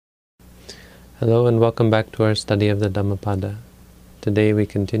Hello and welcome back to our study of the Dhammapada. Today we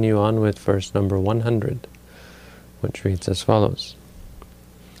continue on with verse number 100, which reads as follows.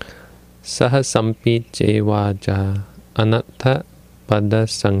 Saha sampi cevaja anatta pada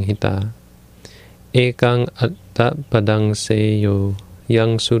sanghita ekang atta padang seyo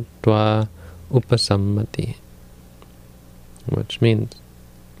yang sutva upasammati. Which means,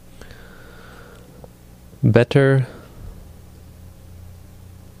 better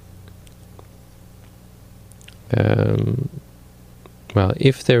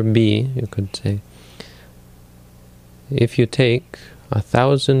if there be, you could say, if you take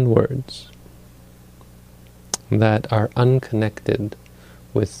 1,000 words that are unconnected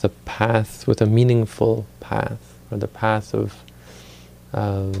with the path, with a meaningful path, or the path the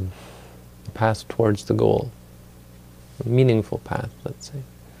path towards the goal, a meaningful path, let's say.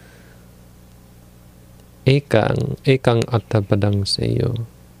 Ekang atta padang seyo.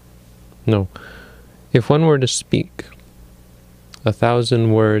 No. If one were to speak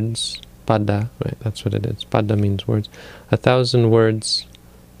 1,000 words, pada, right, that's what it is. Pada means words. 1,000 words,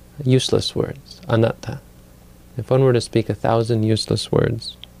 useless words, anatta. If one were to speak 1,000 useless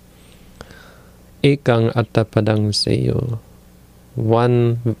words, ekang atta padang seyo,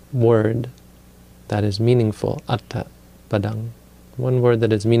 one word that is meaningful, atta padang, one word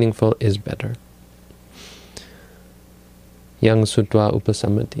that is meaningful is better. Yang sutva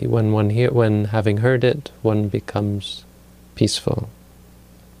upasammati. When having heard it, one becomes peaceful.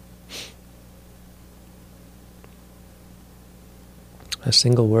 A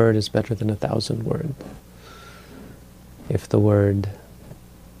single word is better than 1,000 words. If that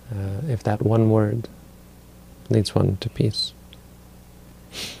one word leads one to peace.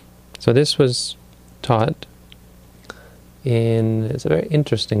 So this was taught it's a very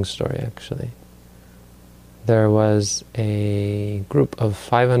interesting story actually. There was a group of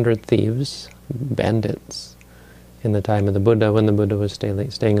 500 thieves, bandits, in the time of the Buddha, when the Buddha was staying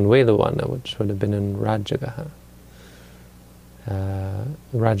in Velavana, which would have been in Rajagaha.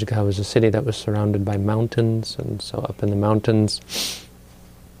 Rajagaha was a city that was surrounded by mountains, and so up in the mountains,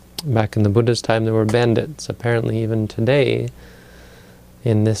 back in the Buddha's time, there were bandits. Apparently even today,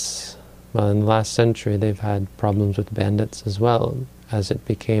 in the last century, they've had problems with bandits as well, as it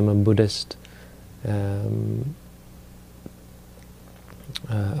became a Buddhist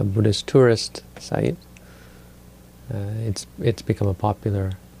tourist site. It's become a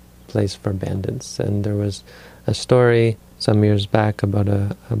popular place for bandits. And there was a story some years back about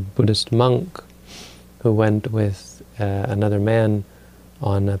a Buddhist monk who went with another man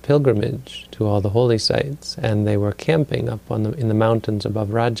on a pilgrimage to all the holy sites, and they were camping up in the mountains above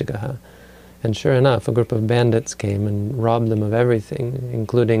Rajagaha. And sure enough, a group of bandits came and robbed them of everything,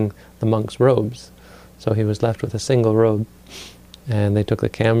 including the monk's robes. So he was left with a single robe, and they took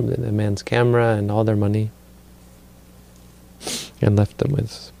the man's camera and all their money, and left them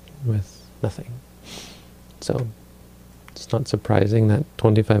with nothing. So it's not surprising that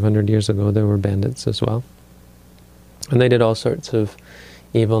 2,500 years ago there were bandits as well. And they did all sorts of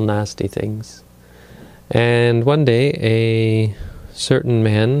evil, nasty things. And one day, a certain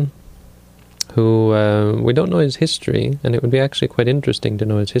man who we don't know his history, and it would be actually quite interesting to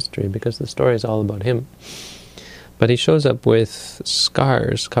know his history because the story is all about him. But he shows up with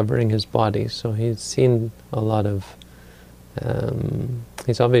scars covering his body, so he's seen a lot of...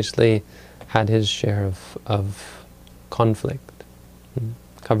 he's obviously had his share of conflict,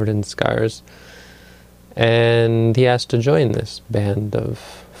 covered in scars. And he asked to join this band of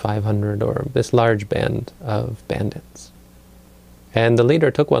 500, or this large band of bandits. And the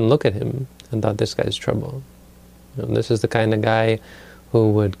leader took one look at him and thought, this guy's trouble. This is the kind of guy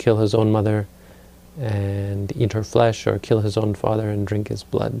who would kill his own mother and eat her flesh, or kill his own father and drink his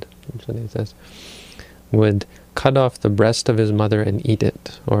blood. That's what he says. Would cut off the breast of his mother and eat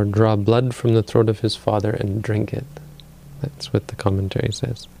it, or draw blood from the throat of his father and drink it. That's what the commentary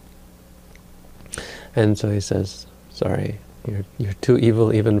says. And so he says, sorry, you're too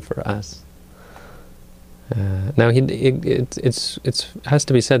evil even for us. Now, it has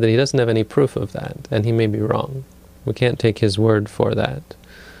to be said that he doesn't have any proof of that, and he may be wrong. We can't take his word for that.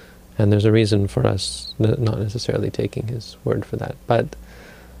 And there's a reason for us not necessarily taking his word for that. But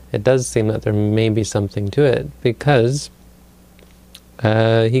it does seem that there may be something to it, because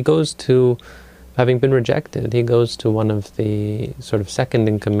he goes to, having been rejected, he goes to one of the sort of second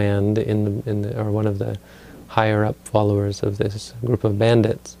in command or one of the higher up followers of this group of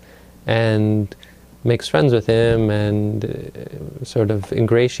bandits, and makes friends with him and sort of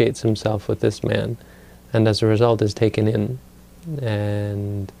ingratiates himself with this man, and as a result is taken in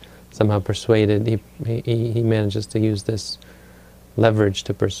and somehow persuaded. He manages to use this leverage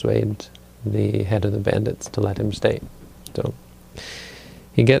to persuade the head of the bandits to let him stay. So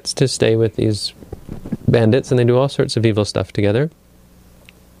he gets to stay with these bandits, and they do all sorts of evil stuff together.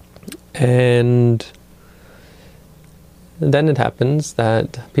 And then it happens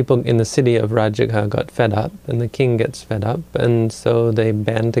that people in the city of Rajagha got fed up, and the king gets fed up, and so they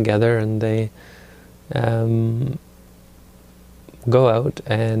band together and they go out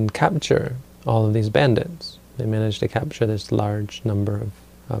and capture all of these bandits. They manage to capture this large number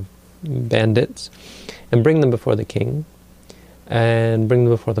of bandits and bring them before the king and bring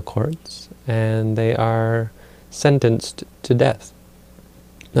them before the courts, and they are sentenced to death.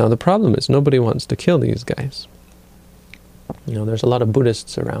 Now the problem is nobody wants to kill these guys. There's a lot of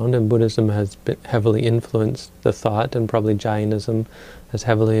Buddhists around, and Buddhism has heavily influenced the thought, and probably Jainism has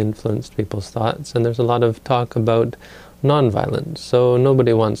heavily influenced people's thoughts, and there's a lot of talk about non-violence. So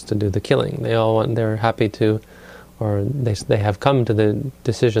nobody wants to do the killing. They're happy to, or they have come to the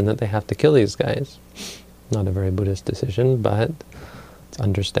decision that they have to kill these guys. Not a very Buddhist decision, but it's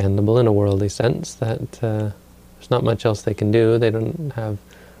understandable in a worldly sense that there's not much else they can do. They don't have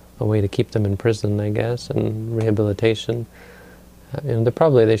a way to keep them in prison, I guess, and rehabilitation.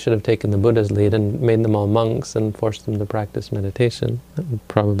 They should have taken the Buddha's lead and made them all monks and forced them to practice meditation. That would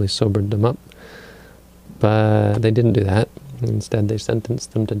probably sobered them up. But they didn't do that. Instead, they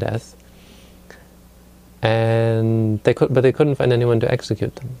sentenced them to death. And they couldn't find anyone to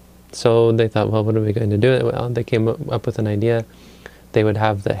execute them. So they thought, well, what are we going to do? Well, they came up with an idea. They would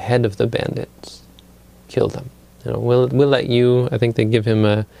have the head of the bandits kill them. We'll let you. I think they give him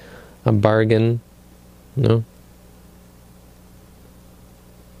a bargain.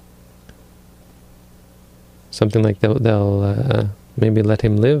 Something like they'll maybe let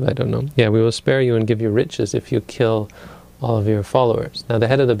him live. I don't know. Yeah, we will spare you and give you riches if you kill all of your followers. Now the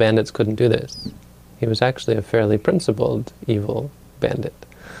head of the bandits couldn't do this. He was actually a fairly principled evil bandit,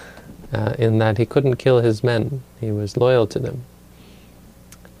 in that he couldn't kill his men. He was loyal to them.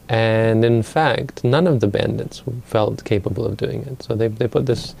 And in fact, none of the bandits felt capable of doing it. So they put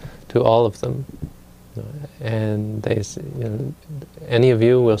this to all of them. And they said, any of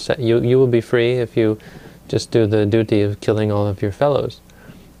you will you will be free if you just do the duty of killing all of your fellows.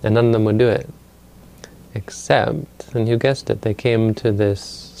 And none of them would do it. Except, and you guessed it, they came to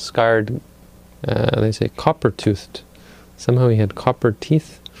this scarred, they say copper-toothed. Somehow he had copper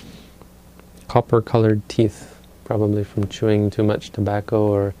teeth, copper-colored teeth, probably from chewing too much tobacco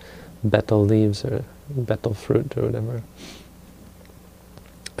or betel leaves or betel fruit or whatever.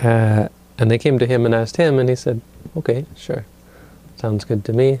 And they came to him and asked him, and he said, okay, sure, sounds good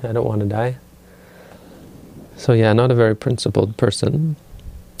to me, I don't want to die. So yeah, not a very principled person,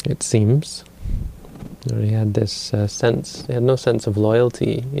 it seems. He had this sense, he had no sense of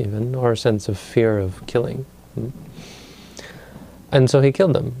loyalty even, or a sense of fear of killing. And so he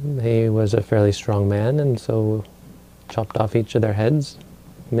killed them. He was a fairly strong man, and so chopped off each of their heads.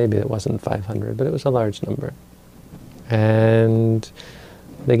 Maybe it wasn't 500, but it was a large number. And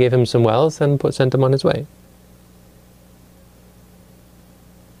they gave him some wealth and sent him on his way.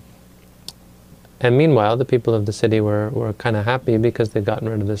 And meanwhile, the people of the city were kind of happy because they'd gotten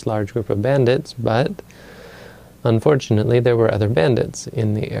rid of this large group of bandits, but unfortunately there were other bandits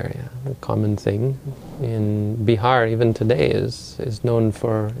in the area. A common thing in Bihar, even today, is known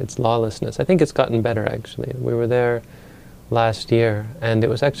for its lawlessness. I think it's gotten better, actually. We were there last year, and it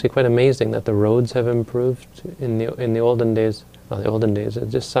was actually quite amazing that the roads have improved. In the olden days,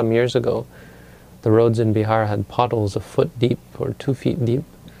 just some years ago, the roads in Bihar had potholes a foot deep or 2 feet deep.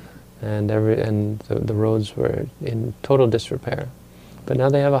 And the roads were in total disrepair. But now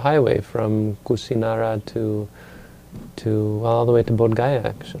they have a highway from Kusinara to all the way to Bodh Gaya,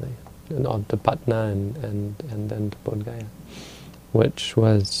 actually, and on to Patna and then to Bodh Gaya, which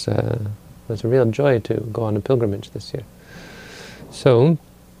was a real joy to go on a pilgrimage this year. So,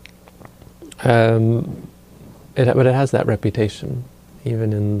 but it has that reputation,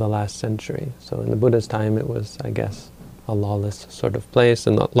 even in the last century. So in the Buddha's time, it was, I guess, a lawless sort of place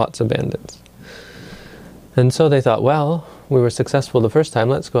and lots of bandits. And so they thought, well, we were successful the first time,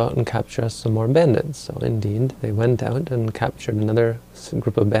 let's go out and capture us some more bandits. So indeed, they went out and captured another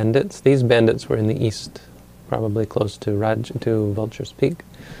group of bandits. These bandits were in the east, probably close to Vulture's Peak.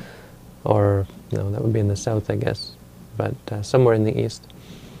 Or, no, that would be in the south, I guess, but somewhere in the east.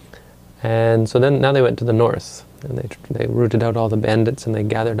 And so now they went to the north, and they rooted out all the bandits, and they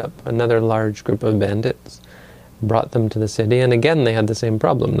gathered up another large group of bandits, brought them to the city, and again they had the same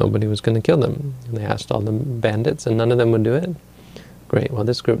problem. Nobody was going to kill them. And they asked all the bandits, and none of them would do it. Great, well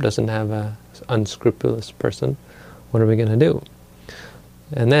this group doesn't have an unscrupulous person. What are we going to do?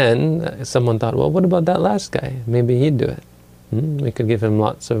 And then someone thought, well, what about that last guy? Maybe he'd do it. We could give him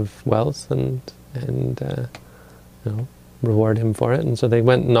lots of wealth and reward him for it. And so they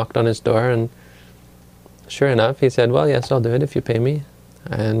went and knocked on his door, and sure enough, he said, well, yes, I'll do it if you pay me.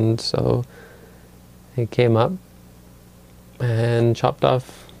 And so he came up and chopped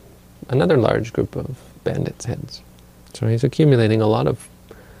off another large group of bandits' heads. So he's accumulating a lot of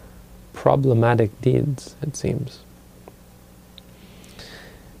problematic deeds, it seems.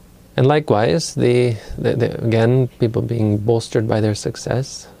 And likewise, again, people being bolstered by their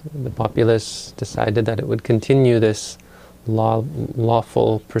success, the populace decided that it would continue this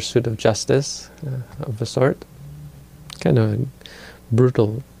lawful pursuit of justice of a sort. Kind of a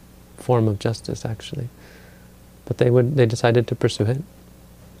brutal form of justice, actually. But they decided to pursue it.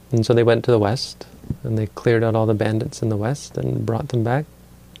 And so they went to the west, and they cleared out all the bandits in the west and brought them back.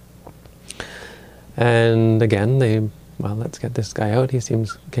 And again, let's get this guy out, he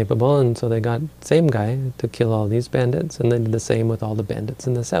seems capable, and so they got the same guy to kill all these bandits, and they did the same with all the bandits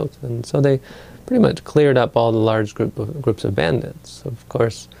in the south. And so they pretty much cleared up all the large groups of bandits. Of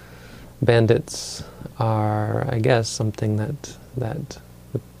course, bandits are, I guess, something that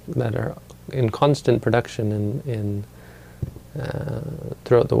are in constant production in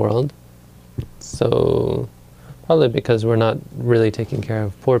throughout the world. So probably because we're not really taking care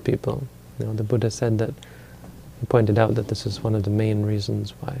of poor people. The Buddha said that, he pointed out that this is one of the main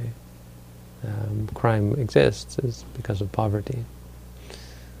reasons why crime exists, is because of poverty.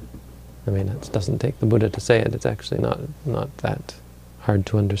 I mean, it doesn't take the Buddha to say it. It's actually not that hard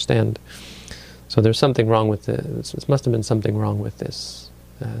to understand. So there's something wrong with this. This must have been something wrong with this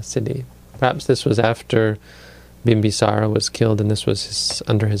city. Perhaps this was after Bimbisara was killed, and this was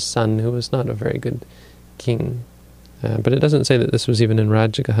under his son, who was not a very good king. But it doesn't say that this was even in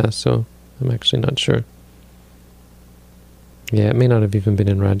Rajagaha, so I'm actually not sure. Yeah, it may not have even been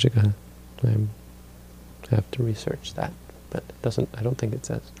in Rajagaha. I have to research that, but it doesn't. I don't think it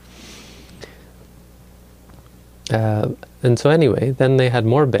says. And so anyway, then they had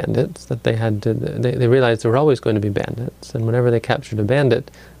more bandits that they had to. They realized there were always going to be bandits, and whenever they captured a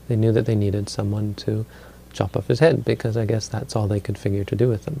bandit, they knew that they needed someone to chop off his head, because I guess that's all they could figure to do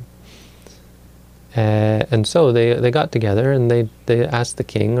with him. And so they got together and they asked the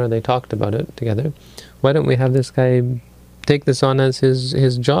king, or they talked about it together, why don't we have this guy take this on as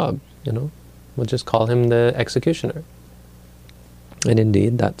his job, We'll just call him the executioner. And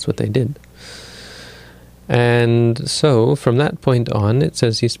indeed, that's what they did. And so, from that point on, it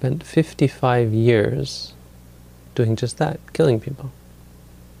says he spent 55 years doing just that, killing people.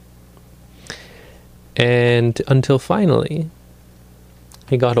 And until finally,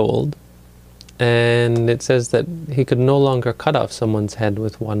 he got old, and it says that he could no longer cut off someone's head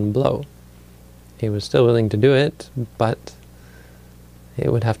with one blow. He was still willing to do it, but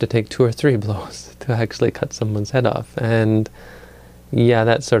it would have to take 2 or 3 blows to actually cut someone's head off. And yeah,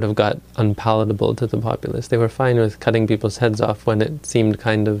 that sort of got unpalatable to the populace. They were fine with cutting people's heads off when it seemed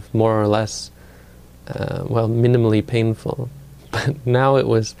kind of more or less, minimally painful. But now it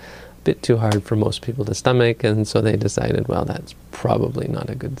was a bit too hard for most people to stomach, and so they decided, well, that's probably not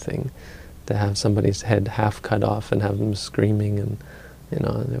a good thing, to have somebody's head half cut off and have them screaming and,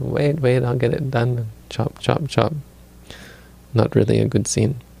 wait, I'll get it done, and chop, chop, chop. Not really a good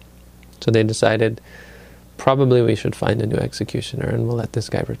scene. So they decided, probably we should find a new executioner and we'll let this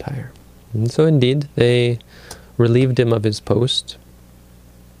guy retire. And so indeed, they relieved him of his post.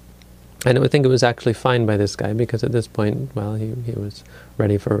 And I would think it was actually fine by this guy, because at this point, he was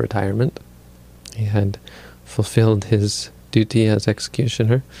ready for retirement. He had fulfilled his duty as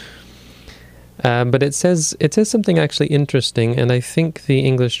executioner. But it says something actually interesting, and I think the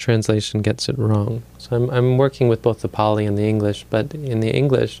English translation gets it wrong. So I'm working with both the Pali and the English, but in the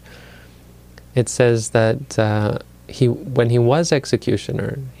English, it says that when he was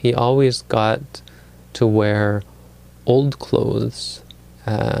executioner, he always got to wear old clothes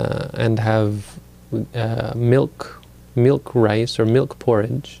and have milk rice or milk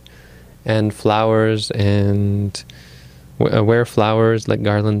porridge and flowers, and wear flowers, like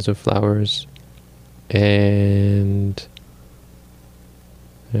garlands of flowers, and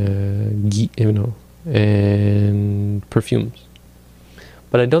and perfumes.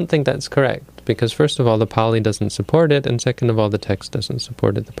 But I don't think that's correct, because first of all, the Pali doesn't support it, and second of all, the text doesn't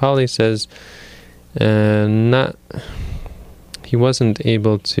support it. The Pali says he wasn't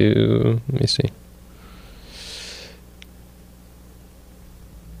able to, let me see.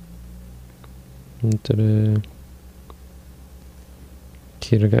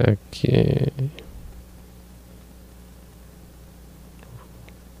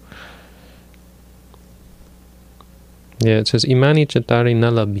 Yeah, it says Imani Chatari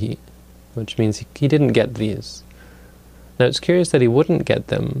Nalabhi, which means he didn't get these. Now it's curious that he wouldn't get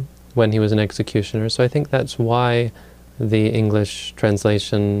them when he was an executioner, so I think that's why the English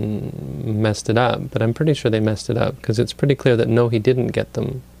translation messed it up, but I'm pretty sure they messed it up, because it's pretty clear that no, he didn't get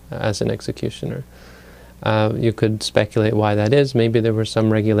them as an executioner. You could speculate why that is. Maybe there were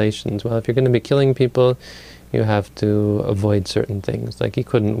some regulations. Well, if you're going to be killing people, you have to avoid certain things. Like he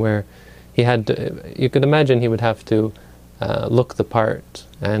couldn't wear... you could imagine he would have to look the part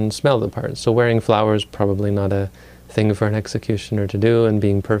and smell the part. So wearing flowers, probably not a thing for an executioner to do, and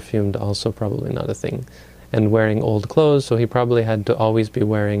being perfumed, also probably not a thing. And wearing old clothes, so he probably had to always be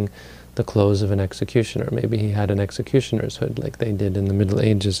wearing the clothes of an executioner. Maybe he had an executioner's hood, like they did in the Middle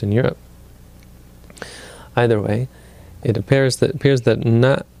Ages in Europe. Either way, it appears that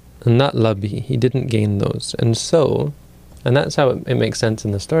Natlabi, he didn't gain those. And that's how it makes sense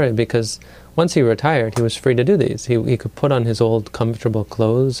in the story, because once he retired, he was free to do these. He could put on his old comfortable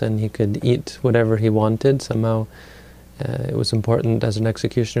clothes, and he could eat whatever he wanted. Somehow it was important as an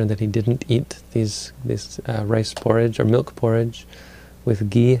executioner that he didn't eat this rice porridge or milk porridge with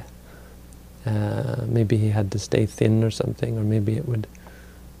ghee. Maybe he had to stay thin or something, or maybe it would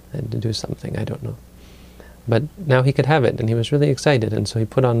had to do something, I don't know. But now he could have it, and he was really excited, and so he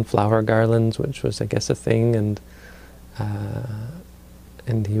put on flower garlands, which was, I guess, a thing, and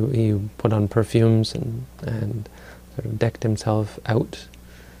he put on perfumes and sort of decked himself out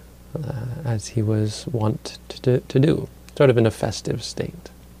as he was wont to do, sort of in a festive state.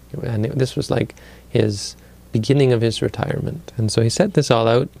 And this was like his beginning of his retirement. And so he set this all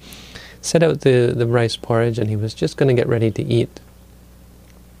out, set out the rice porridge, and he was just going to get ready to eat.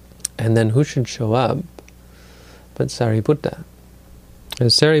 And then who should show up but Sariputta?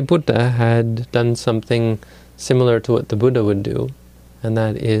 As Sariputta had done something similar to what the Buddha would do, and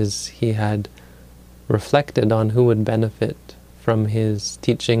that is he had reflected on who would benefit from his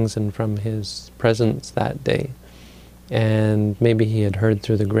teachings and from his presence that day. And maybe he had heard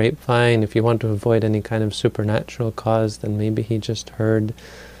through the grapevine. If you want to avoid any kind of supernatural cause, then maybe he just heard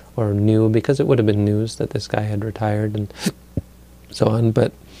or knew, because it would have been news that this guy had retired and so on.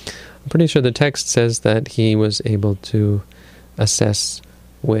 But I'm pretty sure the text says that he was able to assess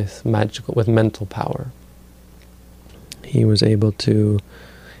with mental power. He was able to,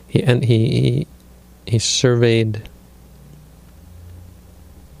 he surveyed.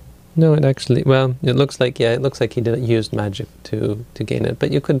 No, it looks like he used magic to gain it.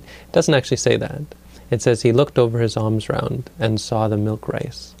 But it doesn't actually say that. It says he looked over his alms round and saw the milk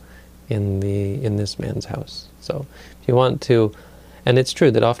rice in this man's house. So if you want to, and it's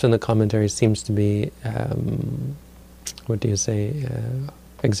true that often the commentary seems to be,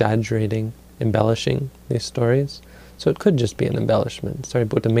 exaggerating, embellishing these stories. So it could just be an embellishment.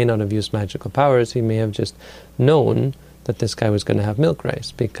 Sariputta may not have used magical powers. He may have just known that this guy was going to have milk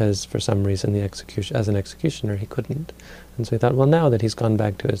rice, because for some reason as an executioner he couldn't. And so he thought, well, now that he's gone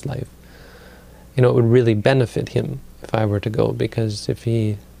back to his life, it would really benefit him if I were to go, because if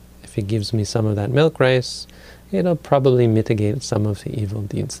he gives me some of that milk rice, it'll probably mitigate some of the evil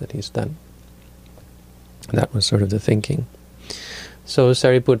deeds that he's done. That was sort of the thinking. So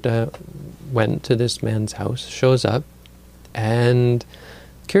Sariputta went to this man's house, shows up, and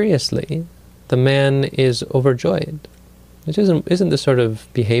curiously, the man is overjoyed. Which isn't the sort of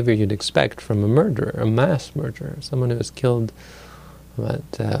behavior you'd expect from a murderer, a mass murderer, someone who has killed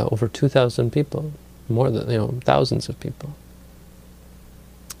over 2,000 people, more than thousands of people,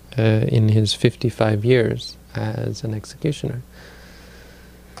 in his 55 years as an executioner.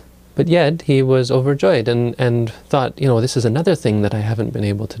 But yet he was overjoyed and thought, this is another thing that I haven't been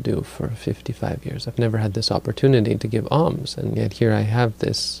able to do for 55 years. I've never had this opportunity to give alms, and yet here I have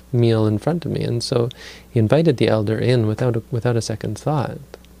this meal in front of me. And so he invited the elder in without a second thought,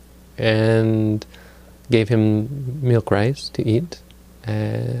 and gave him milk rice to eat,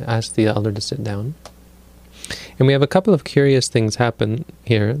 asked the elder to sit down. And we have a couple of curious things happen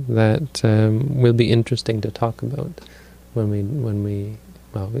here that will be interesting to talk about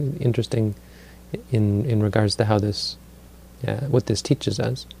interesting in regards to how what this teaches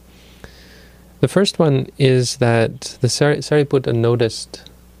us. The first one is that the Sariputta noticed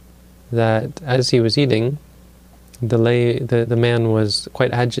that as he was eating, the man was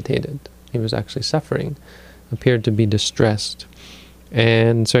quite agitated. He was actually suffering, appeared to be distressed.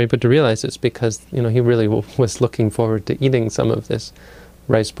 And Sariputta realized it's because he really was looking forward to eating some of this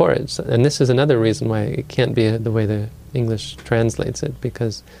rice porridge. And this is another reason why it can't be the way the English translates it,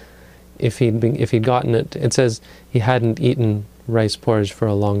 because if he'd gotten it, it says he hadn't eaten rice porridge for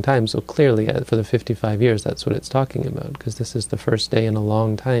a long time, so clearly for the 55 years that's what it's talking about, because this is the first day in a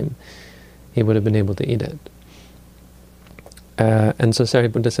long time he would have been able to eat it. And so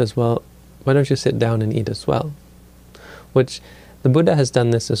Sariputta says, well, why don't you sit down and eat as well? which the Buddha has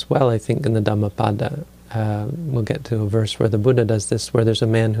done this as well, I think, in the Dhammapada. We'll get to a verse where the Buddha does this, where there's a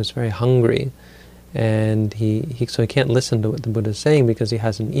man who's very hungry, and so he can't listen to what the Buddha is saying because he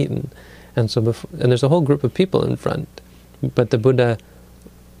hasn't eaten. And so and there's a whole group of people in front, but the Buddha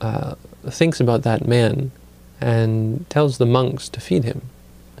thinks about that man and tells the monks to feed him.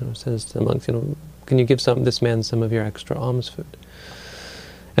 Says to the monks, can you give this man some of your extra alms food?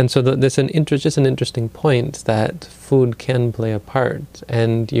 And so there's just an interesting point that food can play a part,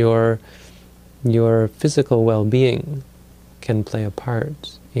 and your physical well-being can play a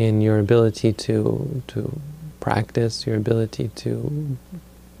part in your ability to practice, your ability to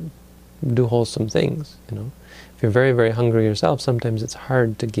do wholesome things. If you're very, very hungry yourself, sometimes it's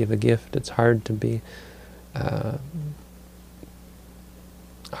hard to give a gift. It's hard to be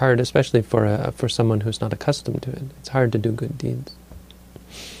hard, especially for someone who's not accustomed to it. It's hard to do good deeds.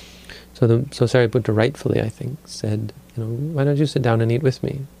 So Sariputta rightfully, I think, said, why don't you sit down and eat with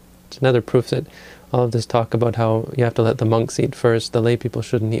me? It's another proof that all of this talk about how you have to let the monks eat first, the lay people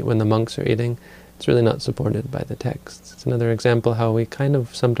shouldn't eat when the monks are eating, it's really not supported by the texts. It's another example how we kind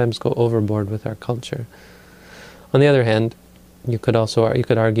of sometimes go overboard with our culture. On the other hand, you could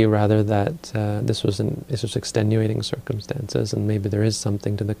argue rather that this was extenuating circumstances, and maybe there is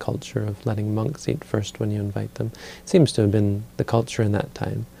something to the culture of letting monks eat first when you invite them. It seems to have been the culture in that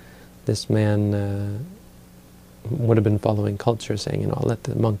time. This man would have been following culture, saying, I'll let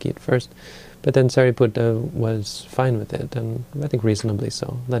the monk eat first. But then Sariputta was fine with it, and I think reasonably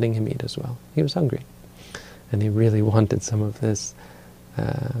so, letting him eat as well. He was hungry, and he really wanted some of this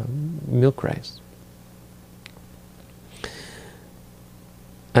milk rice.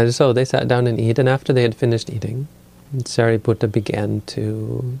 And so they sat down and ate, and after they had finished eating, Sariputta began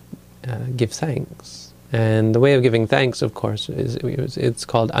to give thanks. And the way of giving thanks, of course, it's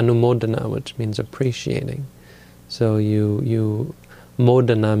called anumodana, which means appreciating. So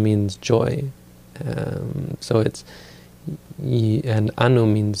modana means joy. So and anu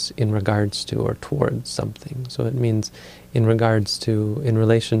means in regards to or towards something. So it means in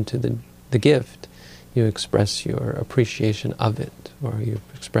relation to the gift, you express your appreciation of it, or you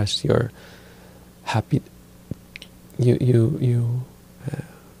express your happy. You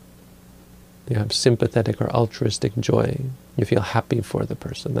have sympathetic or altruistic joy. You feel happy for the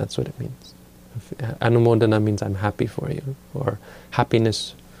person. That's what it means. Anumodana means I'm happy for you, or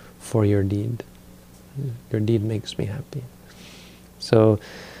happiness for your deed. Your deed makes me happy. So,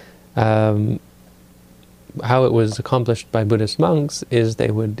 how it was accomplished by Buddhist monks is they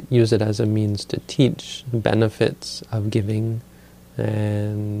would use it as a means to teach the benefits of giving,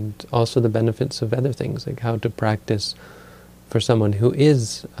 and also the benefits of other things, like how to practice for someone who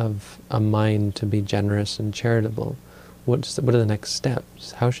is of a mind to be generous and charitable. What are the next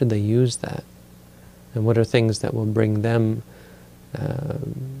steps? How should they use that? And what are things that will bring them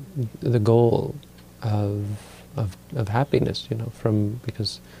the goal of happiness?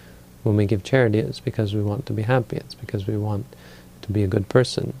 Because when we give charity, it's because we want to be happy. It's because we want to be a good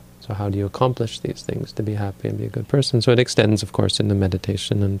person. So how do you accomplish these things to be happy and be a good person? So it extends, of course, into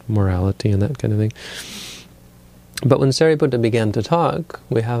meditation and morality and that kind of thing. But when Sariputta began to talk,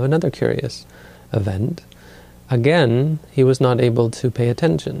 we have another curious event. Again, he was not able to pay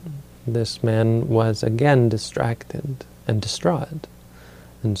attention. This man was again distracted and distraught.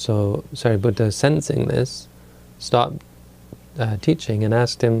 And so Sariputta, sensing this, stopped teaching and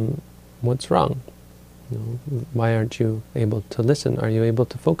asked him, what's wrong? Why aren't you able to listen? Are you able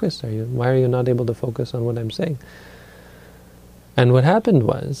to focus? Why are you not able to focus on what I'm saying? And what happened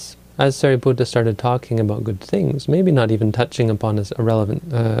was, as Sariputta started talking about good things, maybe not even touching upon a relevant,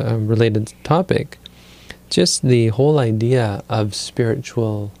 related topic, just the whole idea of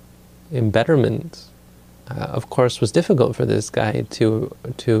spiritual embetterment, of course, was difficult for this guy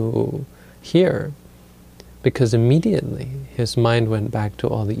to hear, because immediately his mind went back to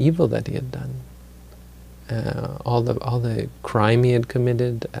all the evil that he had done, all the crime he had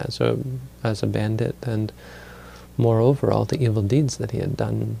committed as a bandit, and moreover all the evil deeds that he had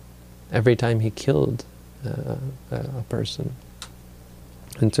done every time he killed a person.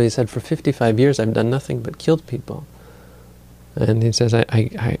 And so he said, for 55 years I've done nothing but killed people. And he says,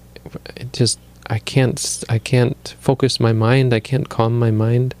 I can't focus my mind, I can't calm my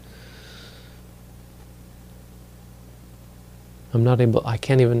mind. I'm not able, I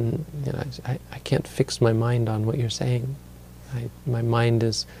can't even, I can't fix my mind on what you're saying. My mind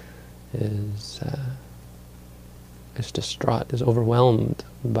is distraught, is overwhelmed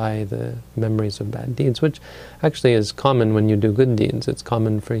by the memories of bad deeds, which actually is common when you do good deeds. It's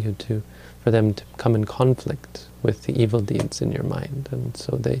common for them to come in conflict with the evil deeds in your mind, and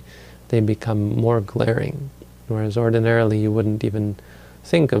so they become more glaring whereas ordinarily you wouldn't even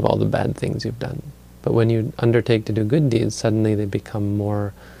think of all the bad things you've done. But when you undertake to do good deeds, suddenly they become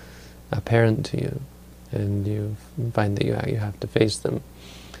more apparent to you, and you find that you have to face them.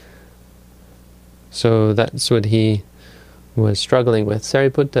 So that's what he was struggling with.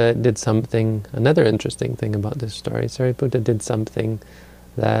 Sariputta did something, another interesting thing about this story, Sariputta did something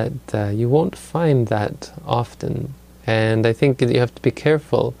that you won't find that often. And I think that you have to be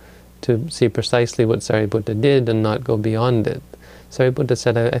careful to see precisely what Sariputta did and not go beyond it. Sariputta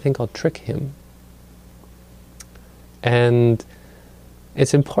said, I think I'll trick him. And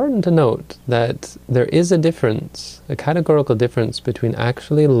it's important to note that there is a difference, a categorical difference between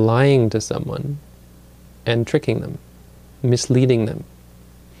actually lying to someone and tricking them, misleading them.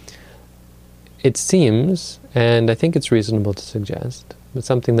 It seems, and I think it's reasonable to suggest, but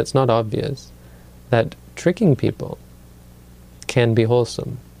something that's not obvious, that tricking people can be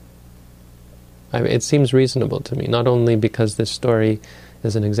wholesome. It seems reasonable to me, not only because this story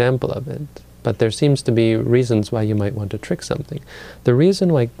is an example of it, but there seems to be reasons why you might want to trick something. The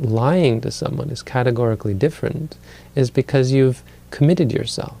reason why lying to someone is categorically different is because you've committed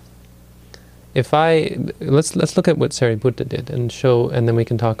yourself. Let's look at what Sariputta did and then we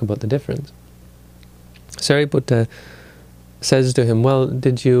can talk about the difference. Sariputta says to him, well,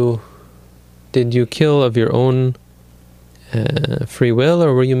 did you kill of your own free will,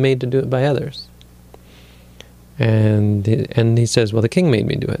 or were you made to do it by others? And he says, well, the king made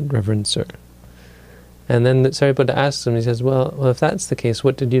me do it, Reverend Sir. And then Sariputta asks him, he says, well, if that's the case,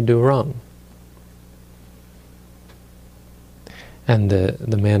 what did you do wrong? And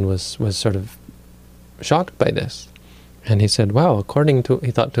the man was sort of shocked by this. And he said, wow,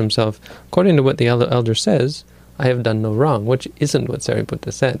 he thought to himself, according to what the elder says, I have done no wrong, which isn't what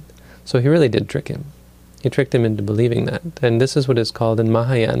Sariputta said. So he really did trick him. He tricked him into believing that. And this is what is called in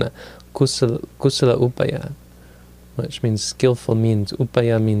Mahayana, kusala upaya, which means skillful means.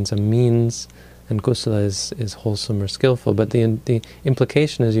 Upaya means a means, and kusala is wholesome or skillful. But the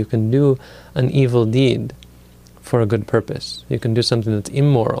implication is you can do an evil deed for a good purpose. You can do something that's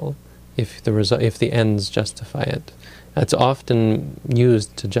immoral if the ends justify it. That's often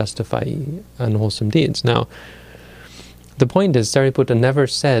used to justify unwholesome deeds. Now, the point is, Sariputta never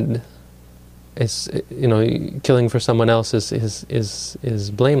said, killing for someone else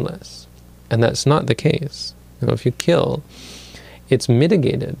is blameless, and that's not the case. If you kill, it's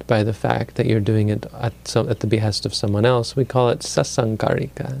mitigated by the fact that you're doing it at the behest of someone else. We call it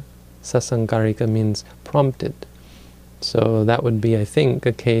sasankarika. Sasankarika means prompted. So that would be, I think,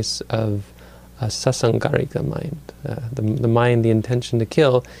 a case of a sasankarika mind. The mind, the intention to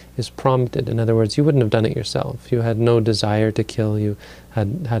kill, is prompted. In other words, you wouldn't have done it yourself. You had no desire to kill. You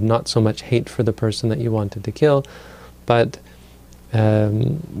had not so much hate for the person that you wanted to kill. But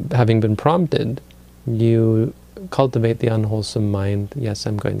having been prompted, you cultivate the unwholesome mind. Yes,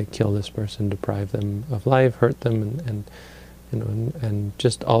 I'm going to kill this person, deprive them of life, hurt them, and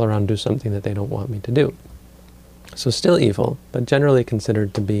just all around do something that they don't want me to do. So still evil, but generally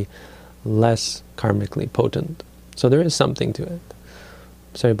considered to be less karmically potent. So there is something to it.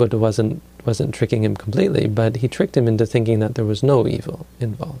 Sariputta wasn't tricking him completely, but he tricked him into thinking that there was no evil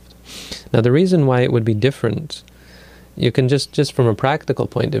involved. Now the reason why it would be different, you can just from a practical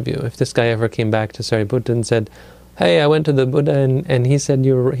point of view, if this guy ever came back to Sariputta and said, hey, I went to the Buddha and he said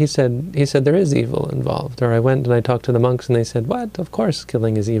there is evil involved, or I went and I talked to the monks and they said, what? Of course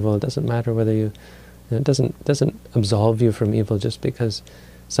killing is evil. It doesn't matter whether it doesn't absolve you from evil just because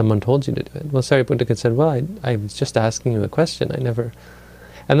someone told you to do it. Well, Sariputta could say, well, I was just asking you a question. I never...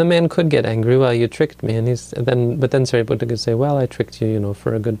 And the man could get angry, well, you tricked me. But then Sariputta could say, well, I tricked you,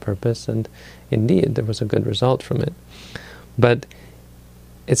 for a good purpose, and indeed there was a good result from it. But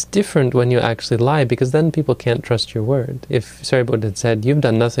it's different when you actually lie, because then people can't trust your word. If Sariputta had said, you've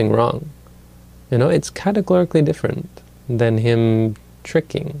done nothing wrong, it's categorically different than him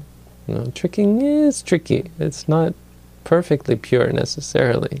tricking. Tricking is tricky. It's not perfectly pure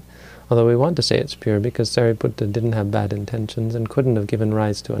necessarily, although we want to say it's pure because Sariputta didn't have bad intentions and couldn't have given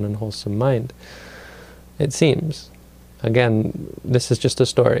rise to an unwholesome mind. It seems. Again, this is just a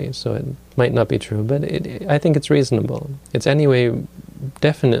story, so it might not be true, but I think it's reasonable. It's anyway,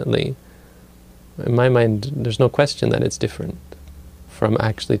 definitely, in my mind, there's no question that it's different from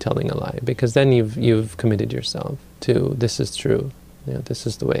actually telling a lie, because then you've committed yourself to, this is true, this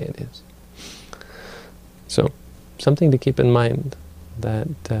is the way it is. So, something to keep in mind. That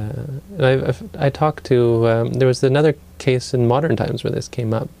I talked to, there was another case in modern times where this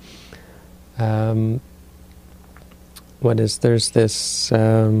came up. There's this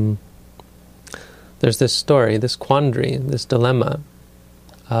story, this quandary, this dilemma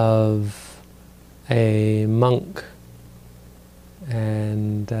of a monk,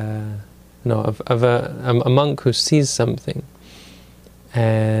 and of a monk who sees something,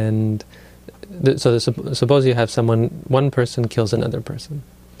 and suppose you have one person kills another person,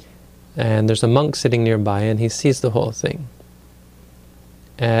 and there's a monk sitting nearby, and he sees the whole thing.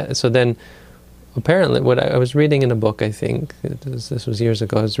 So then, apparently, what I was reading in a book, I think, this was years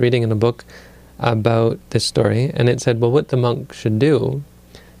ago, I was reading in a book about this story, and it said, well, what the monk should do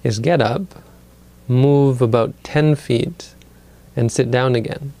is get up, move about 10 feet, and sit down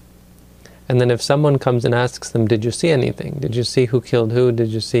again. And then if someone comes and asks them, did you see anything? Did you see who killed who? Did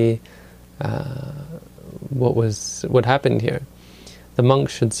you see what happened here? The monk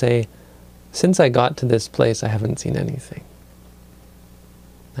should say, since I got to this place, I haven't seen anything.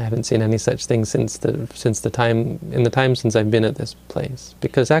 I haven't seen any such thing since the time since I've been at this place.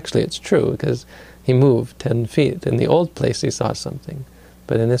 Because actually it's true, because he moved 10 feet. In the old place he saw something,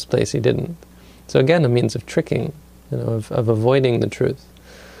 but in this place he didn't. So again, a means of tricking, of avoiding the truth.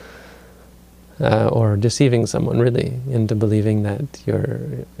 Or deceiving someone, really, into believing that you're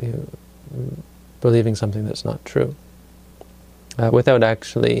believing something that's not true. Without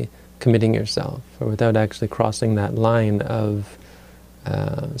actually committing yourself, or without actually crossing that line of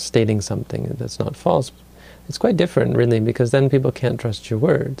stating something that's not false. It's quite different, really, because then people can't trust your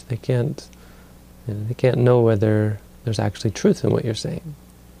word. They can't know whether there's actually truth in what you're saying.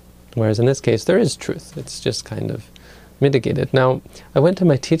 Whereas in this case, there is truth. It's just kind of mitigated. Now, I went to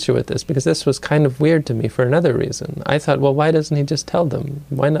my teacher with this because this was kind of weird to me for another reason. I thought, well, why doesn't he just tell them?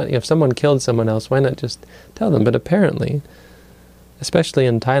 Why not? If someone killed someone else, why not just tell them? But apparently, especially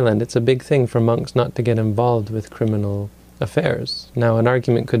in Thailand, it's a big thing for monks not to get involved with criminal affairs. Now, an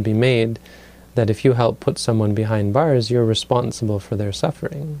argument could be made that if you help put someone behind bars, you're responsible for their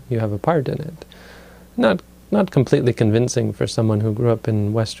suffering. You have a part in it. Not completely convincing for someone who grew up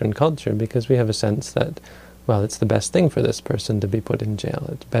in Western culture, because we have a sense that, well, it's the best thing for this person to be put in jail.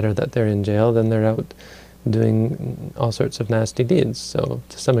 It's better that they're in jail than they're out doing all sorts of nasty deeds. So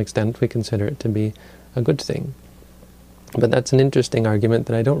to some extent we consider it to be a good thing. But that's an interesting argument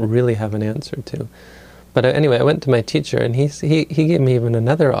that I don't really have an answer to. But anyway, I went to my teacher, and he gave me even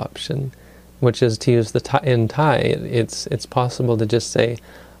another option, which is to use in Thai. It's possible to just say,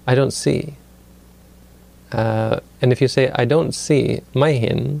 I don't see. And if you say, I don't see, mai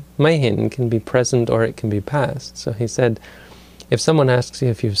hin can be present or it can be past. So he said, if someone asks you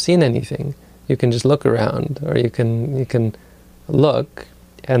if you've seen anything, you can just look around, or you can look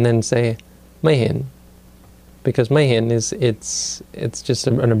and then say mai hin, because mai hin it's just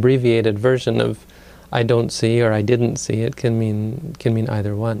an abbreviated version of I don't see or I didn't see. It can mean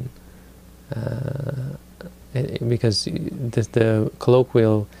either one, because the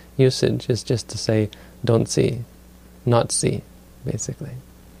colloquial usage is just to say don't see, not see, basically.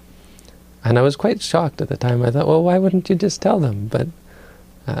 And I was quite shocked at the time. I thought, well, why wouldn't you just tell them? But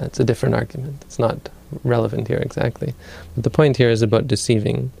it's a different argument. It's not relevant here exactly. But the point here is about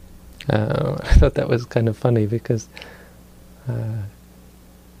deceiving. I thought that was kind of funny, because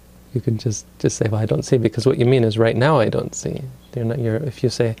you can just say, well, I don't see, because what you mean is right now I don't see. If you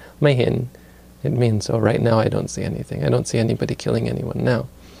say mai hin, it means, oh, right now I don't see anything. I don't see anybody killing anyone now.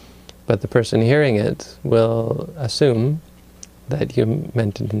 But the person hearing it will assume that you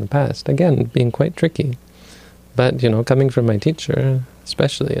meant it in the past. Again, being quite tricky. But, coming from my teacher,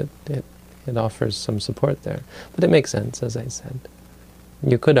 especially, it offers some support there. But it makes sense, as I said.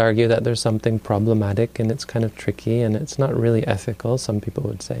 You could argue that there's something problematic, and it's kind of tricky, and it's not really ethical, some people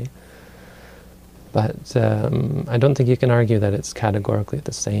would say. But I don't think you can argue that it's categorically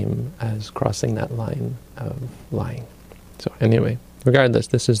the same as crossing that line of lying. So anyway, regardless,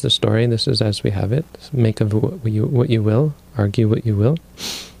 this is the story. This is as we have it. Make of what you will. Argue what you will.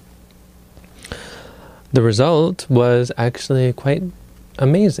 The result was actually quite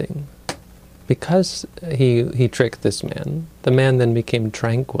amazing. Because he tricked this man, the man then became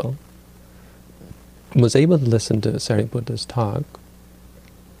tranquil, was able to listen to Sariputta's talk,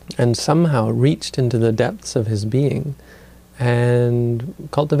 and somehow reached into the depths of his being and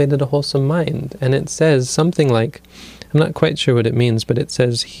cultivated a wholesome mind. And it says something like, I'm not quite sure what it means, but it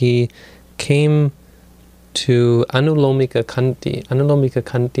says he came to Anulomika Khanti. Anulomika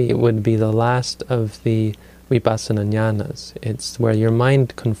Khanti would be the last of the Vipassana jnanas. It's where your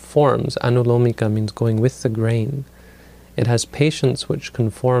mind conforms. Anulomika means going with the grain. It has patience which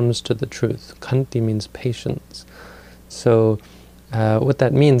conforms to the truth. Khanti means patience. So what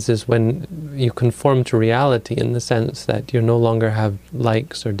that means is when you conform to reality, in the sense that you no longer have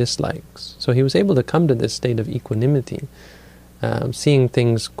likes or dislikes. So he was able to come to this state of equanimity, seeing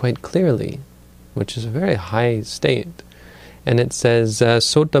things quite clearly, which is a very high state. And it says,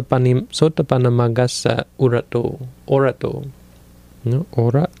 Sotapanamagasa orato. No,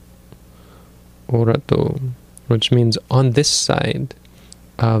 orato, which means on this side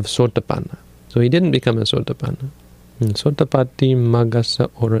of Sotapanna. So he didn't become a Sotapanna. Sotapati Magasa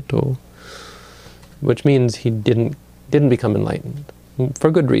orato, which means he didn't become enlightened.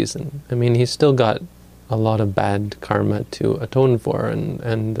 For good reason. I mean, he's still got a lot of bad karma to atone for,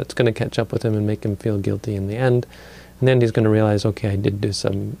 and that's going to catch up with him and make him feel guilty in the end. And then he's going to realize, okay, I did do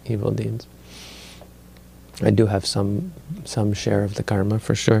some evil deeds. I do have some share of the karma,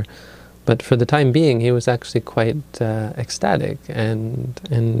 for sure. But for the time being, he was actually quite ecstatic and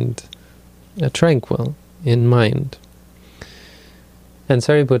tranquil in mind. And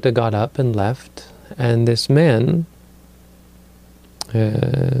Sariputta got up and left, and this man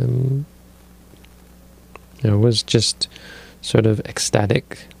was just sort of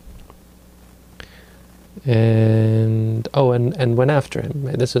ecstatic, and went after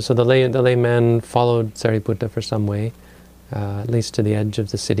him. So the layman followed Sariputta for some way, at least to the edge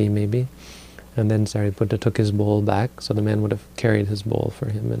of the city maybe, and then Sariputta took his bowl back, so the man would have carried his bowl for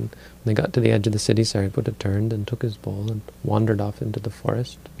him, and when they got to the edge of the city, Sariputta turned and took his bowl and wandered off into the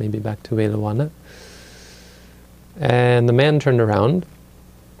forest, maybe back to Velawana. And the man turned around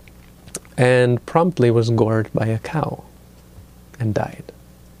and promptly was gored by a cow and died.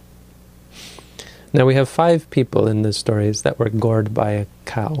 Now we have 5 people in the stories that were gored by a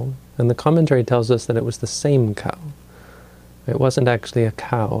cow, and the commentary tells us that it was the same cow. It wasn't actually a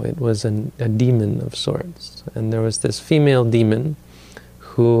cow, it was a demon of sorts. And there was this female demon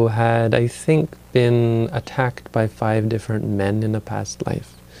who had, I think, been attacked by 5 different men in a past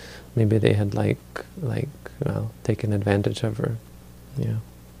life. Maybe they had taken advantage of her. Yeah.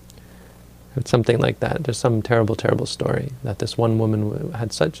 It's something like that. There's some terrible, terrible story that this one woman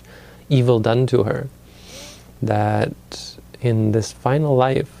had such evil done to her that in this final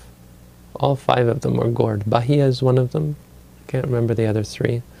life, all 5 of them were gored. Bahia is one of them. I can't remember the other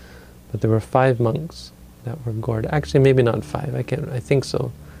 3, but there were 5 monks that were gored. Actually, maybe not 5. I think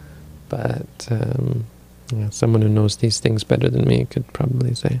so. But someone who knows these things better than me could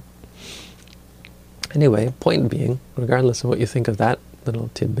probably say. Anyway, point being, regardless of what you think of that little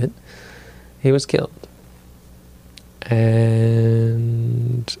tidbit, he was killed.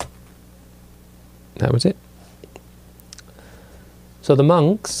 And that was it. So the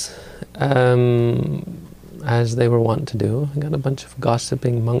monks, as they were wont to do, I got a bunch of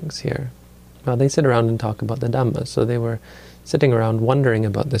gossiping monks here. Well, they sit around and talk about the Dhamma, so they were sitting around wondering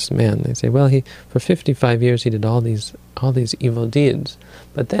about this man. They say, well, for 55 years he did all these evil deeds,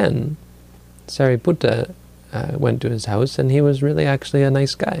 but then Sariputta went to his house, and he was really actually a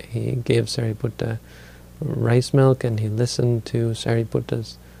nice guy. He gave Sariputta rice milk, and he listened to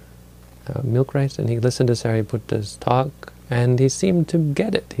Sariputta's milk rice, and he listened to Sariputta's talk, and he seemed to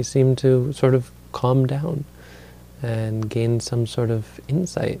get it. He seemed to sort of calm down and gain some sort of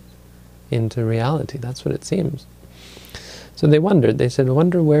insight into reality. That's what it seems. So they wondered. They said, I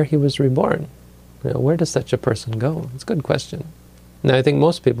wonder where he was reborn. Where does such a person go? It's a good question. Now, I think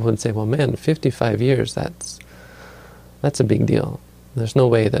most people would say, well, man, 55 years, that's a big deal. There's no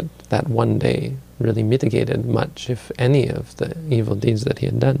way that one day really mitigated much, if any, of the evil deeds that he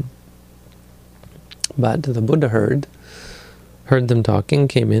had done. But the Buddha heard them talking,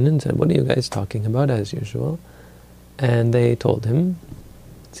 came in and said, what are you guys talking about, as usual? And they told him,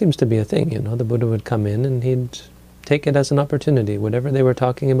 it seems to be a thing, the Buddha would come in and he'd take it as an opportunity. Whatever they were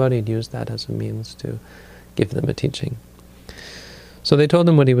talking about, he'd use that as a means to give them a teaching. So they told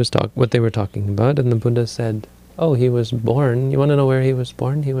him what they were talking about, and the Buddha said, oh, he was born. You want to know where he was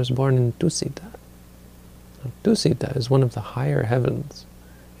born? He was born in Tusita. Now, Tusita is one of the higher heavens.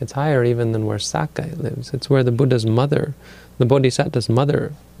 It's higher even than where Sakai lives. It's where the Buddha's mother, the Bodhisattva's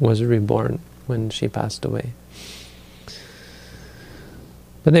mother, was reborn when she passed away.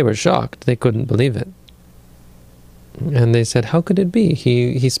 But they were shocked. They couldn't believe it. And they said, how could it be?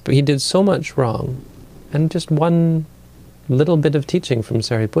 He did so much wrong, and just one little bit of teaching from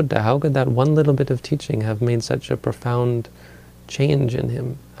Sariputta, how could that one little bit of teaching have made such a profound change in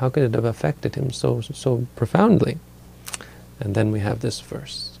him? How could it have affected him so profoundly? And then we have this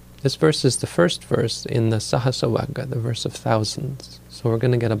verse. This verse is the first verse in the Sahasravagga, the verse of thousands. So we're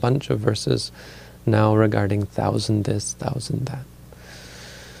going to get a bunch of verses now regarding 1,000 this, 1,000 that.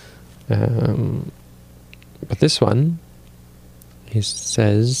 But this one, he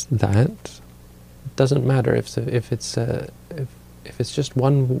says that it doesn't matter if it's just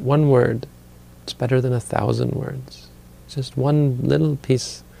one word. It's better than 1,000 words. It's just one little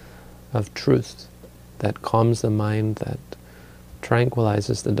piece of truth that calms the mind, that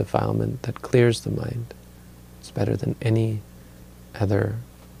tranquilizes the defilement, that clears the mind. It's better than any other.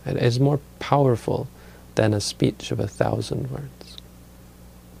 It is more powerful than a speech of 1,000 words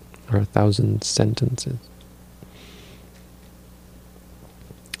or 1,000 sentences.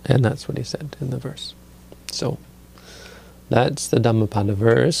 And that's what he said in the verse. So that's the Dhammapada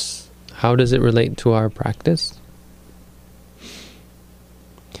verse. How does it relate to our practice?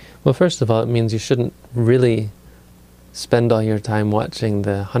 Well, first of all, it means you shouldn't really spend all your time watching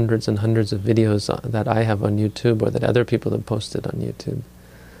the hundreds and hundreds of videos that I have on YouTube or that other people have posted on YouTube.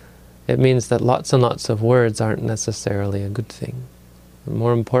 It means that lots and lots of words aren't necessarily a good thing.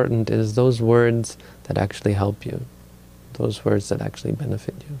 More important is those words that actually help you, those words that actually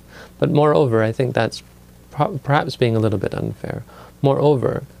benefit you. But moreover, I think that's perhaps being a little bit unfair.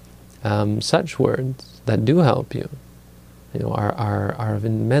 Moreover, such words that do help you, are of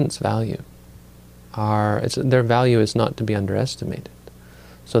immense value. Their value is not to be underestimated.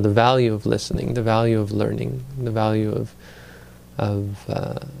 So the value of listening, the value of learning, the value of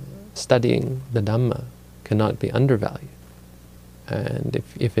studying the Dhamma cannot be undervalued. And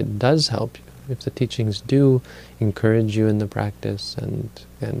if it does help you, if the teachings do encourage you in the practice and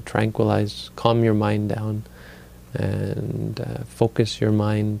tranquilize, calm your mind down, and focus your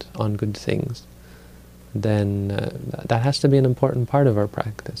mind on good things, then that has to be an important part of our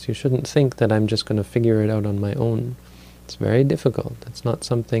practice. You shouldn't think that I'm just going to figure it out on my own. It's very difficult. It's not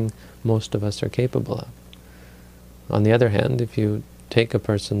something most of us are capable of. On the other hand, if you take a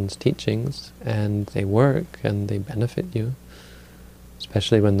person's teachings and they work and they benefit you,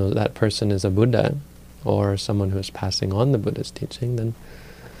 especially when that person is a Buddha or someone who is passing on the Buddha's teaching, then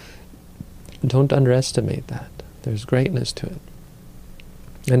don't underestimate that. There's greatness to it.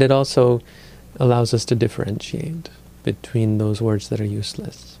 And it also allows us to differentiate between those words that are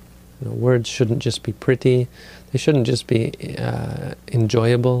useless. Words shouldn't just be pretty. They shouldn't just be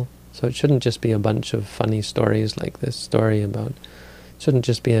enjoyable. So it shouldn't just be a bunch of funny stories like this story about. It shouldn't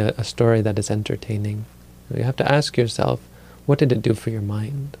just be a story that is entertaining. You have to ask yourself, what did it do for your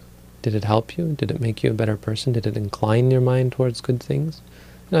mind? Did it help you? Did it make you a better person? Did it incline your mind towards good things?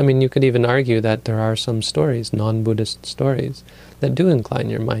 I mean, you could even argue that there are some stories, non-Buddhist stories, that do incline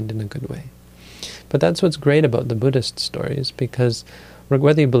your mind in a good way. But that's what's great about the Buddhist stories, because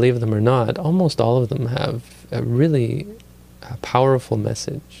whether you believe them or not, almost all of them have a really powerful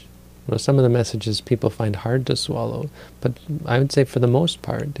message. Some of the messages people find hard to swallow, but I would say for the most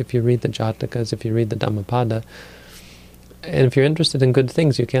part, if you read the Jatakas, if you read the Dhammapada, and if you're interested in good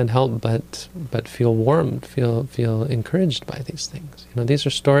things, you can't help but feel warmed, feel encouraged by these things. These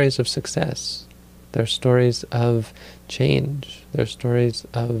are stories of success. They're stories of change. They're stories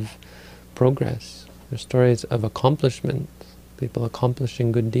of progress. They're stories of accomplishment. People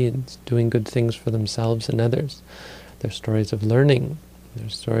accomplishing good deeds, doing good things for themselves and others. They're stories of learning. They're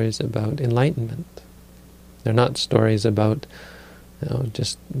stories about enlightenment. They're not stories about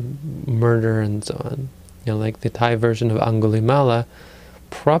just murder and so on. Like the Thai version of Angulimala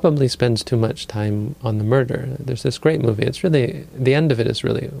probably spends too much time on the murder. There's this great movie. It's really, the end of it is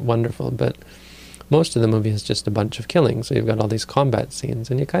really wonderful, but most of the movie is just a bunch of killing. So you've got all these combat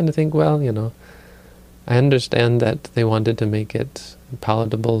scenes, and you kind of think, well, I understand that they wanted to make it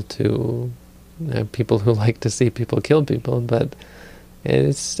palatable to people who like to see people kill people, but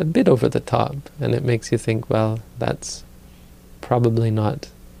it's a bit over the top, and it makes you think, well, that's probably not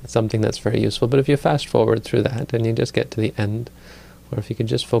something that's very useful. But if you fast forward through that and you just get to the end, or if you could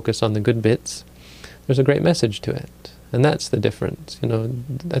just focus on the good bits, there's a great message to it. And that's the difference.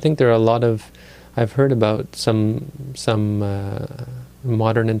 I think there are a lot of, I've heard about some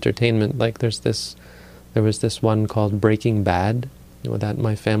modern entertainment, like there was this one called Breaking Bad, that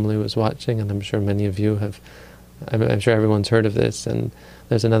my family was watching, and I'm sure many of you have, I'm sure everyone's heard of this. And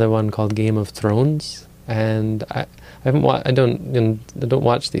there's another one called Game of Thrones, and I don't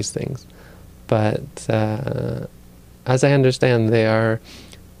watch these things, but as I understand, they are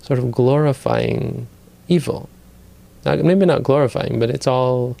sort of glorifying evil. Maybe not glorifying, but it's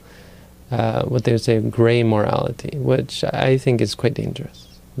all what they would say gray morality, which I think is quite dangerous.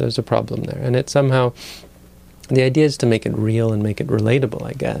 There's a problem there, and it's somehow, the idea is to make it real and make it relatable,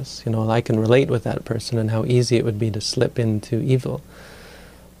 I guess. I can relate with that person and how easy it would be to slip into evil.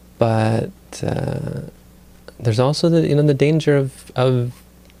 But there's also the danger of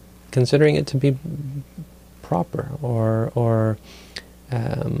considering it to be proper or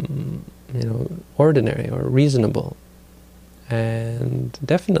ordinary or reasonable. And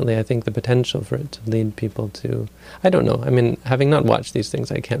definitely I think the potential for it to lead people to, I don't know, I mean, having not watched these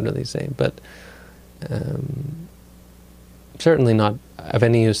things, I can't really say, but certainly not of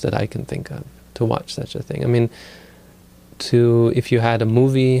any use that I can think of to watch such a thing. I mean, to, if you had a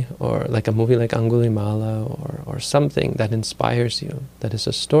movie, or like a movie like Angulimala, or something that inspires you, that is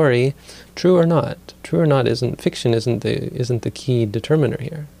a story, true or not isn't, fiction isn't the key determiner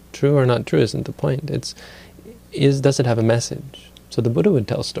here. True or not true isn't the point. Does it have a message? So the Buddha would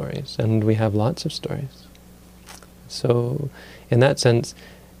tell stories, and we have lots of stories. So in that sense,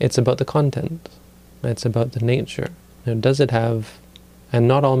 it's about the content. It's about the nature. Does it have, and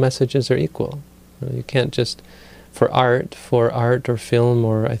not all messages are equal. You can't just, for art or film,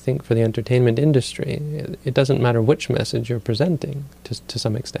 or I think for the entertainment industry, it doesn't matter which message you're presenting, to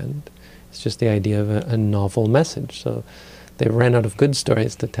some extent. It's just the idea of a novel message. So they ran out of good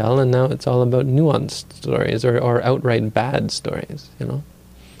stories to tell, and now it's all about nuanced stories, or outright bad stories,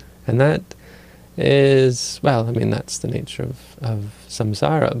 And that is, well, I mean, that's the nature of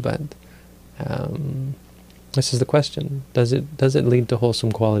samsara, but this is the question. Does it lead to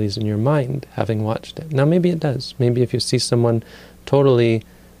wholesome qualities in your mind, having watched it? Now, maybe it does. Maybe if you see someone totally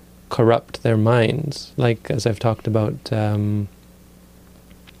corrupt their minds, like as I've talked about Crime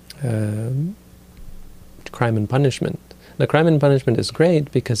and Punishment. The Crime and Punishment is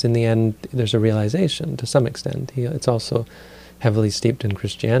great because in the end there's a realization to some extent. It's also heavily steeped in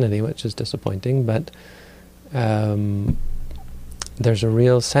Christianity, which is disappointing, but there's a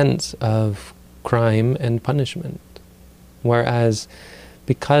real sense of crime and punishment. Whereas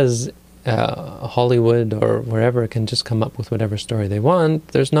because Hollywood or wherever can just come up with whatever story they want,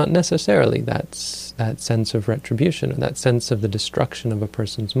 there's not necessarily that sense of retribution, or that sense of the destruction of a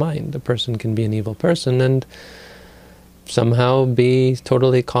person's mind. A person can be an evil person and somehow be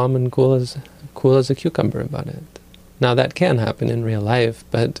totally calm and cool as a cucumber about it. Now that can happen in real life,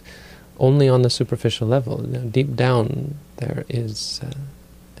 but only on the superficial level. Deep down there is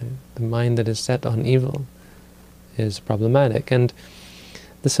the mind that is set on evil is problematic. And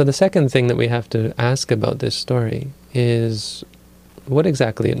so the second thing that we have to ask about this story is what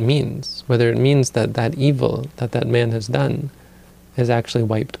exactly it means. Whether it means that that evil that man has done is actually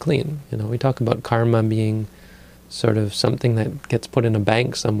wiped clean. We talk about karma being sort of something that gets put in a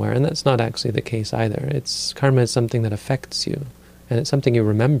bank somewhere, and that's not actually the case either. Karma is something that affects you, and it's something you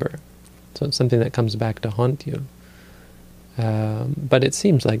remember. So it's something that comes back to haunt you. But it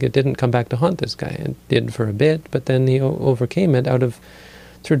seems like it didn't come back to haunt this guy. It did for a bit, but then he overcame it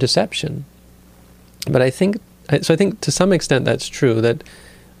through deception. But I think to some extent that's true, that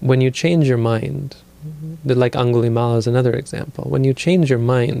when you change your mind, like Angulimala is another example, when you change your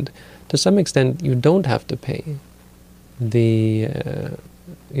mind, to some extent you don't have to pay.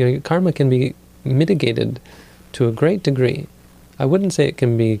 Karma can be mitigated to a great degree. I wouldn't say it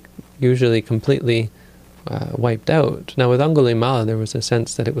can be usually completely wiped out. Now with Angulimala there was a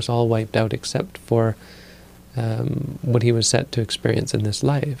sense that it was all wiped out except for what he was set to experience in this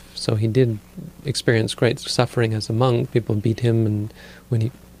life. So he did experience great suffering as a monk. People beat him, and when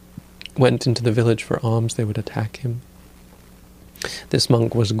he went into the village for alms they would attack him. This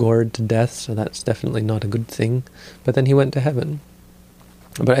monk was gored to death, so that's definitely not a good thing. But then he went to heaven.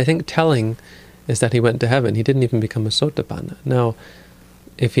 But I think telling is that he went to heaven. He didn't even become a Sotapanna. Now,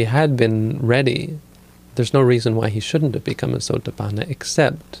 if he had been ready, there's no reason why he shouldn't have become a Sotapanna,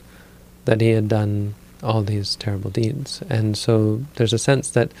 except that he had done all these terrible deeds. And so there's a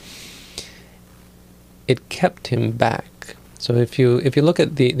sense that it kept him back. So if you look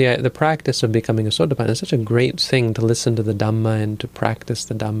at the practice of becoming a Sotapanna, it's such a great thing to listen to the Dhamma and to practice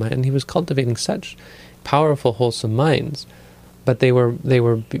the Dhamma. And he was cultivating such powerful, wholesome minds, but they were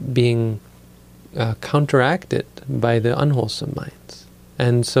being counteracted by the unwholesome minds.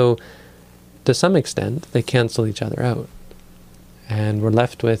 And so, to some extent, they cancel each other out, and we're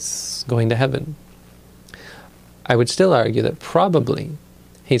left with going to heaven. I would still argue that probably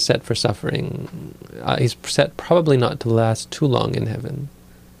he's set for suffering. He's set probably not to last too long in heaven.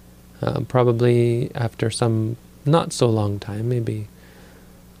 Probably after some not so long time, maybe,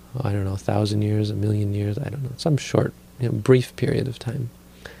 1,000 years, 1,000,000 years, I don't know, some short, brief period of time.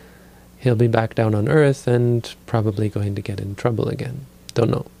 He'll be back down on earth and probably going to get in trouble again. Don't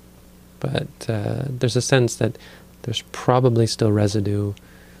know. But there's a sense that there's probably still residue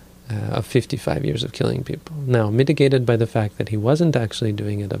of 55 years of killing people. Now, mitigated by the fact that he wasn't actually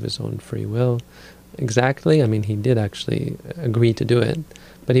doing it of his own free will. Exactly, I mean, he did actually agree to do it,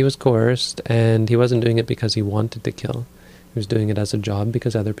 but he was coerced, and he wasn't doing it because he wanted to kill. He was doing it as a job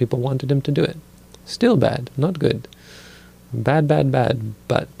because other people wanted him to do it. Still bad, not good. Bad, bad, bad,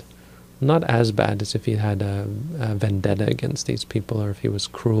 but not as bad as if he had a vendetta against these people, or if he was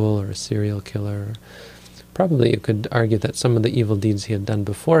cruel or a serial killer. Probably you could argue that some of the evil deeds he had done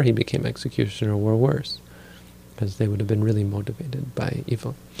before he became executioner were worse. because they would have been really motivated by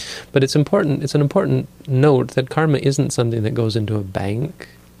evil. But it's important. It's an important note that karma isn't something that goes into a bank.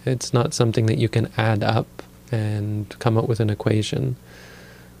 It's not something that you can add up and come up with an equation.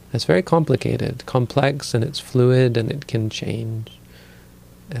 It's very complicated, complex, and it's fluid, and it can change.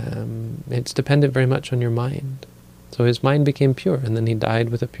 It's dependent very much on your mind. So his mind became pure, and then he died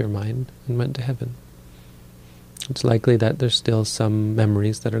with a pure mind and went to heaven. It's likely that there's still some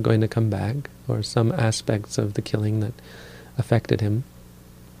memories that are going to come back, or some aspects of the killing that affected him.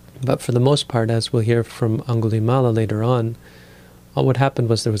 But for the most part, as we'll hear from Angulimala later on, what happened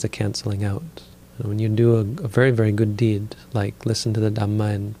was there was a cancelling out. When you do a very, very good deed, like listen to the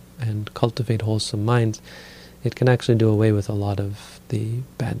Dhamma and cultivate wholesome minds, it can actually do away with a lot of the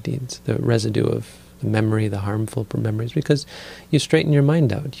bad deeds, the residue of the memory, the harmful memories, because you straighten your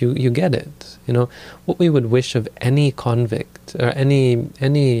mind out. You get it. What we would wish of any convict or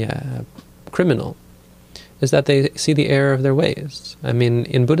any criminal is that they see the error of their ways. I mean,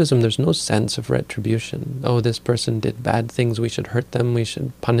 in Buddhism, there's no sense of retribution. Oh, this person did bad things, we should hurt them, we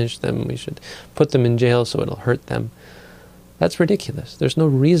should punish them, we should put them in jail so it'll hurt them. That's ridiculous. There's no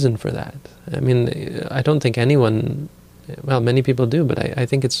reason for that. I mean, I don't think anyone, well, many people do, but I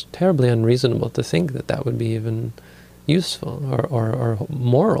think it's terribly unreasonable to think that that would be even useful or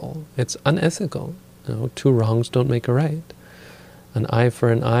moral. It's unethical. Two wrongs don't make a right. An eye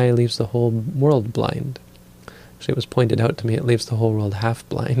for an eye leaves the whole world blind. Actually, it was pointed out to me it leaves the whole world half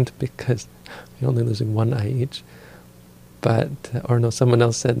blind because you're only losing one eye each. Someone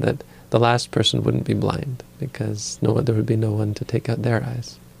else said that the last person wouldn't be blind because there would be no one to take out their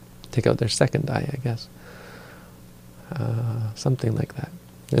eyes, take out their second eye, I guess. Something like that.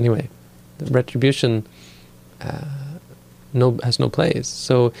 Anyway, the retribution has no place.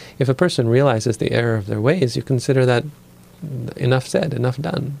 So if a person realizes the error of their ways, you consider that enough said, enough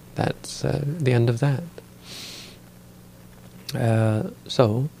done. That's the end of that.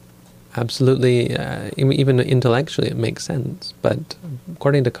 So, absolutely, even intellectually it makes sense, but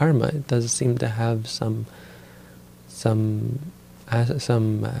according to karma, it does seem to have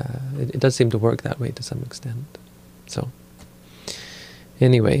it does seem to work that way to some extent. So,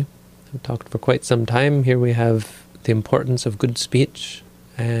 anyway, I've talked for quite some time. Here we have the importance of good speech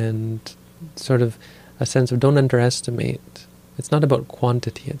and sort of a sense of don't underestimate. It's not about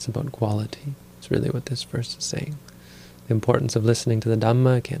quantity, it's about quality. It's really what this verse is saying. The importance of listening to the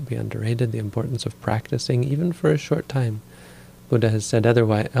Dhamma can't be underrated. The importance of practicing, even for a short time. Buddha has said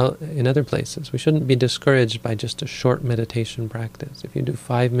otherwise in other places. We shouldn't be discouraged by just a short meditation practice. If you do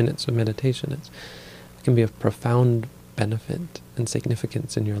 5 minutes of meditation, it can be of profound benefit and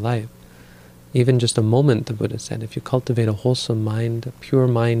significance in your life. Even just a moment, the Buddha said, if you cultivate a wholesome mind, a pure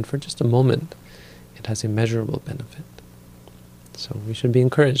mind for just a moment, it has immeasurable benefit. So we should be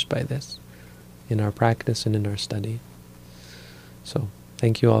encouraged by this in our practice and in our study. So,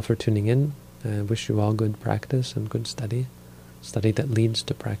 thank you all for tuning in. I wish you all good practice and good study that leads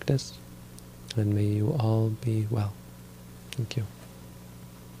to practice. And may you all be well. Thank you.